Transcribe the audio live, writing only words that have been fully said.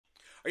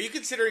Are you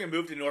considering a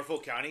move to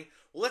Norfolk County?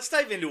 Well, let's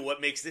dive into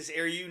what makes this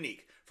area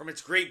unique, from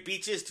its great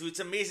beaches to its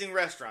amazing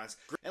restaurants,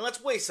 and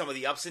let's weigh some of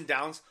the ups and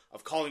downs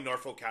of calling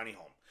Norfolk County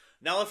home.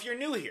 Now, if you're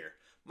new here,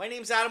 my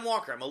name's Adam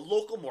Walker. I'm a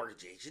local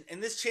mortgage agent,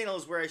 and this channel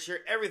is where I share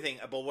everything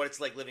about what it's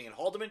like living in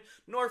Haldimand,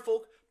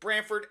 Norfolk,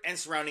 Brantford, and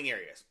surrounding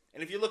areas.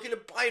 And if you're looking to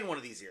buy in one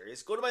of these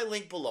areas, go to my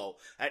link below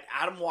at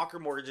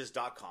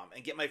adamwalkermortgages.com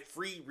and get my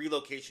free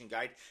relocation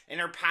guide and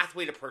our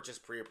pathway to purchase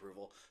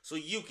pre-approval so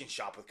you can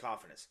shop with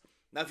confidence.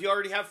 Now, if you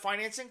already have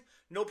financing,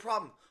 no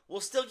problem.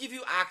 We'll still give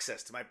you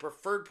access to my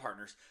preferred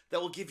partners that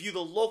will give you the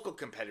local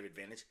competitive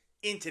advantage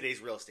in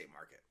today's real estate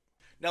market.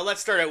 Now,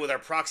 let's start out with our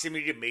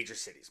proximity to major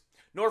cities.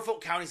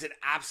 Norfolk County is an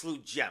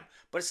absolute gem,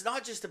 but it's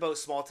not just about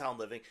small town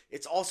living,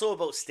 it's also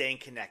about staying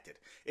connected.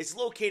 It's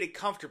located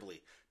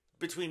comfortably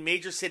between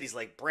major cities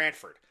like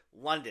Brantford,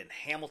 London,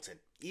 Hamilton,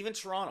 even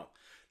Toronto.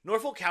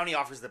 Norfolk County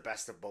offers the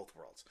best of both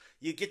worlds.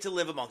 You get to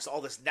live amongst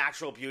all this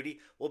natural beauty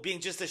while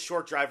being just a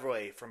short drive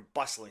away from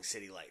bustling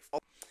city life.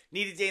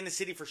 Need a day in the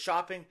city for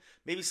shopping,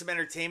 maybe some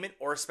entertainment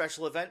or a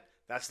special event?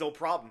 That's no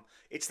problem.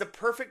 It's the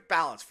perfect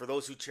balance for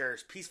those who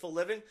cherish peaceful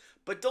living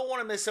but don't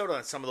want to miss out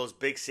on some of those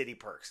big city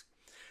perks.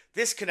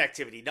 This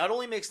connectivity not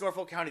only makes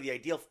Norfolk County the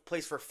ideal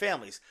place for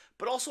families,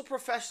 but also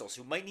professionals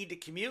who might need to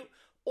commute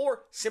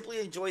or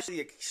simply enjoy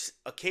the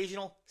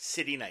occasional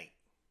city night.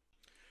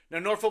 Now,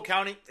 Norfolk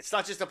County, it's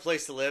not just a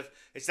place to live,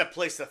 it's a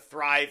place to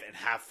thrive and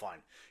have fun.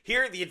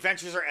 Here, the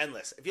adventures are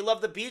endless. If you love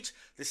the beach,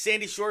 the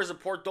sandy shores of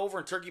Port Dover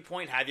and Turkey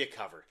Point have you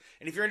covered.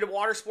 And if you're into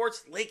water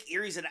sports, Lake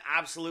Erie's an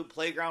absolute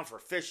playground for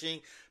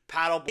fishing,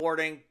 paddle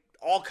boarding,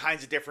 all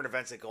kinds of different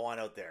events that go on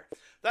out there.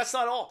 That's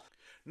not all.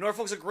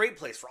 Norfolk's a great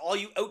place for all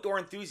you outdoor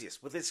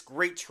enthusiasts with its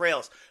great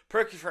trails,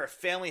 perfect for a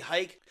family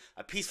hike,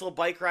 a peaceful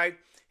bike ride.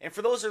 And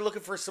for those that are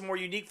looking for some more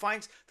unique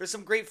finds, there's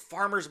some great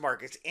farmers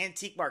markets,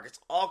 antique markets,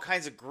 all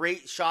kinds of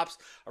great shops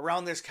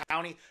around this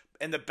county,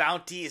 and the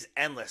bounty is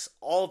endless.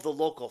 All of the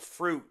local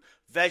fruit,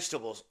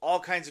 vegetables, all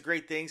kinds of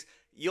great things.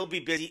 You'll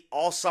be busy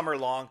all summer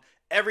long.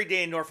 Every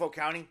day in Norfolk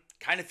County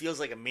kind of feels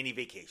like a mini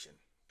vacation.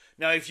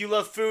 Now, if you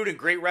love food and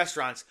great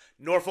restaurants,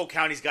 Norfolk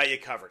County's got you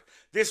covered.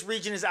 This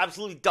region is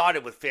absolutely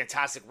dotted with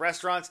fantastic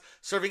restaurants,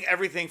 serving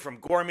everything from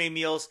gourmet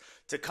meals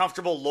to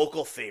comfortable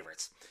local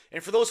favorites.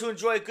 And for those who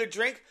enjoy a good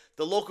drink,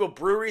 the local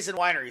breweries and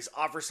wineries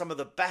offer some of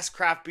the best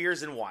craft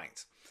beers and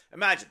wines.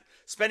 Imagine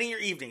spending your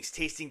evenings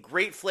tasting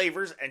great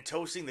flavors and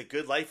toasting the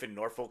good life in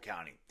Norfolk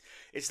County.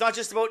 It's not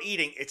just about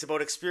eating, it's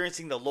about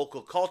experiencing the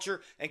local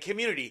culture and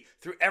community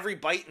through every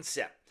bite and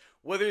sip.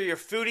 Whether you're a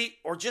foodie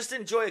or just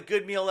enjoy a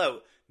good meal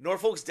out,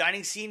 Norfolk's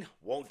dining scene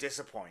won't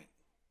disappoint.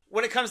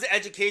 When it comes to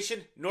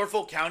education,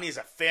 Norfolk County is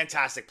a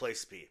fantastic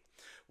place to be.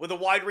 With a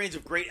wide range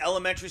of great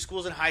elementary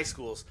schools and high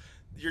schools,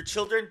 your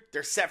children,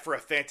 they're set for a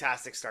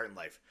fantastic start in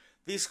life.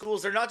 These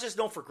schools are not just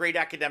known for great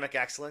academic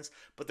excellence,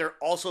 but they're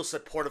also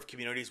supportive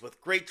communities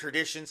with great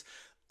traditions,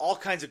 all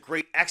kinds of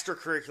great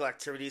extracurricular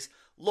activities,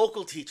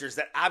 local teachers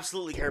that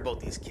absolutely care about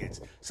these kids.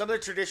 Some of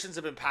the traditions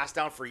have been passed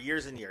down for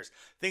years and years.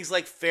 Things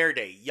like Fair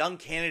Day, Young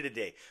Canada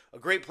Day, a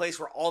great place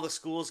where all the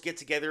schools get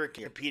together and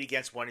compete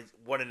against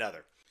one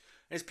another.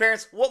 And as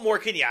parents, what more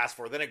can you ask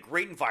for than a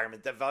great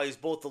environment that values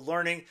both the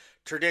learning,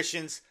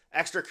 traditions,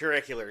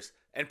 extracurriculars,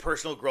 and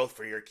personal growth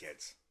for your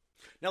kids?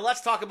 Now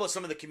let's talk about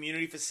some of the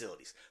community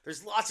facilities.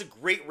 There's lots of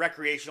great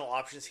recreational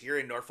options here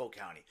in Norfolk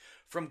County.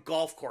 From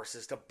golf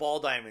courses to ball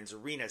diamonds,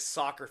 arenas,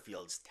 soccer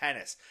fields,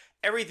 tennis,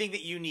 everything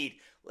that you need.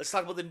 Let's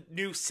talk about the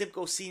new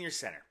Simcoe Senior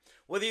Center.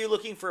 Whether you're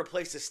looking for a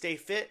place to stay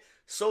fit,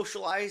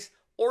 socialize,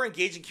 or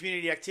engage in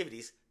community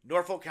activities,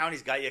 Norfolk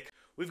County's got you.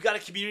 We've got a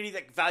community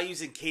that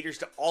values and caters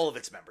to all of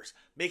its members,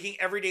 making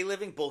everyday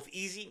living both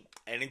easy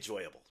and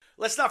enjoyable.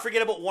 Let's not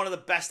forget about one of the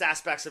best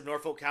aspects of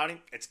Norfolk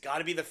County. It's got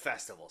to be the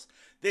festivals.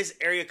 This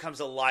area comes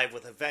alive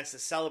with events that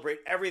celebrate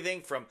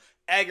everything from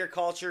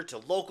agriculture to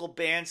local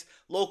bands,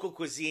 local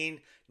cuisine,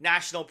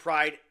 national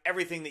pride,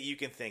 everything that you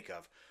can think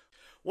of.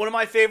 One of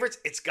my favorites,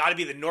 it's got to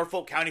be the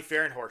Norfolk County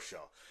Fair and Horse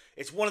Show.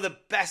 It's one of the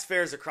best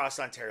fairs across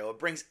Ontario. It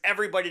brings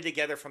everybody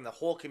together from the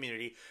whole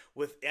community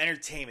with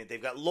entertainment.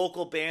 They've got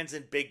local bands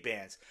and big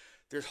bands.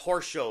 There's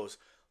horse shows,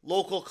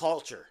 local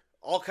culture,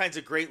 all kinds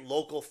of great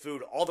local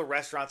food. All the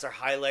restaurants are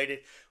highlighted.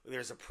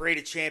 There's a parade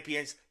of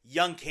champions,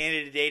 Young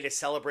Canada Day to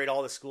celebrate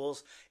all the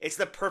schools. It's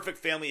the perfect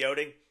family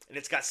outing, and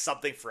it's got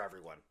something for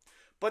everyone.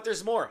 But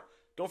there's more.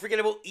 Don't forget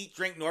about Eat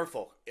Drink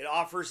Norfolk. It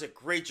offers a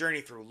great journey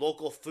through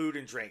local food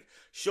and drink,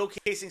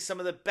 showcasing some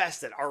of the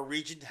best that our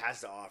region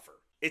has to offer.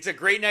 It's a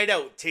great night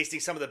out, tasting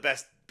some of the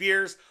best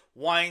beers,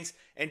 wines,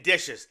 and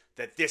dishes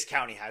that this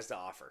county has to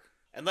offer.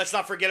 And let's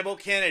not forget about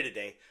Canada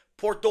Day.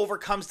 Port Dover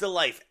comes to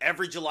life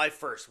every July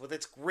 1st with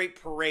its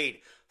great parade,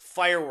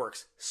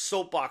 fireworks,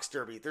 soapbox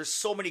derby. There's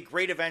so many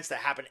great events that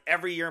happen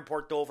every year in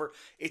Port Dover.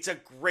 It's a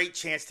great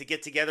chance to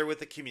get together with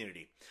the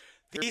community.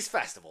 These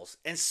festivals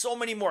and so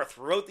many more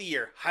throughout the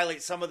year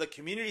highlight some of the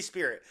community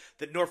spirit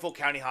that Norfolk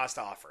County has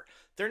to offer.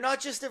 They're not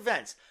just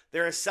events,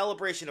 they're a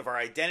celebration of our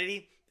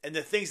identity and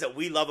the things that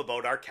we love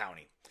about our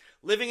county.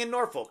 Living in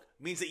Norfolk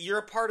means that you're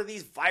a part of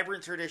these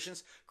vibrant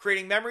traditions,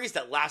 creating memories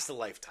that last a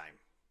lifetime.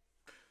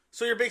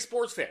 So you're a big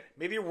sports fan.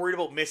 Maybe you're worried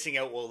about missing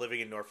out while living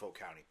in Norfolk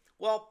County.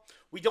 Well,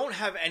 we don't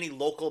have any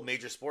local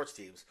major sports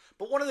teams,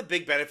 but one of the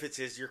big benefits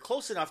is you're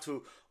close enough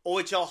to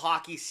OHL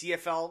hockey,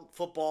 CFL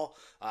football.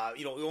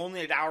 You're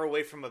only an hour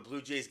away from a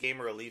Blue Jays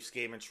game or a Leafs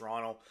game in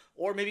Toronto,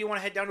 or maybe you want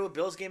to head down to a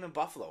Bills game in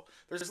Buffalo.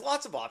 There's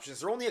lots of options.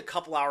 They're only a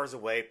couple hours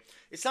away.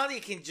 It's not that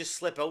you can just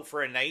slip out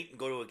for a night and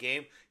go to a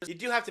game. You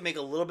do have to make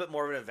a little bit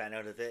more of an event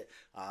out of it.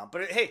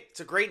 But hey, it's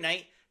a great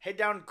night. Head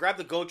down, grab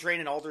the GO train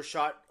in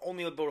Aldershot,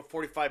 only about a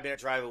 45-minute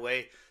drive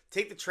away.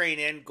 Take the train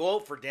in, go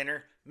out for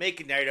dinner, make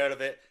a night out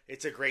of it.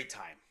 It's a great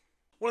time.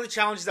 One of the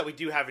challenges that we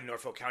do have in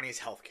Norfolk County is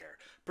healthcare,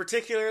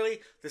 particularly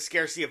the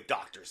scarcity of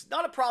doctors.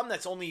 Not a problem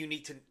that's only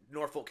unique to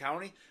Norfolk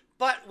County,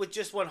 but with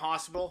just one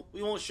hospital,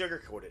 we won't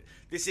sugarcoat it.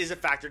 This is a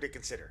factor to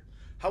consider.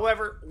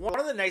 However, one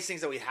of the nice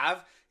things that we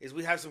have is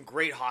we have some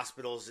great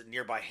hospitals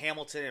nearby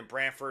Hamilton and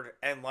Brantford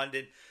and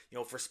London.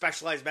 For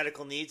specialized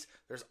medical needs,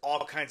 there's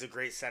all kinds of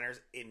great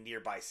centers in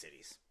nearby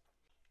cities.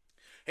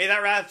 Hey,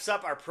 that wraps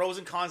up our pros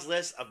and cons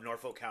list of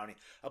Norfolk County,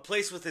 a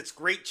place with its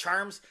great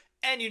charms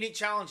and unique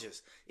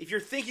challenges. If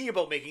you're thinking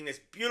about making this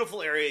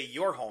beautiful area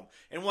your home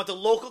and want the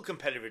local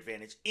competitive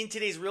advantage in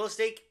today's real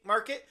estate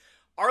market,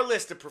 our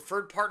list of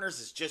preferred partners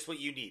is just what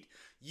you need.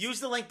 Use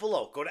the link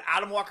below. Go to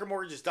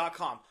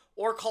adamwalkermortgages.com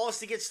or call us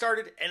to get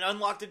started and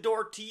unlock the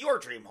door to your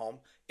dream home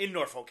in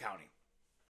Norfolk County.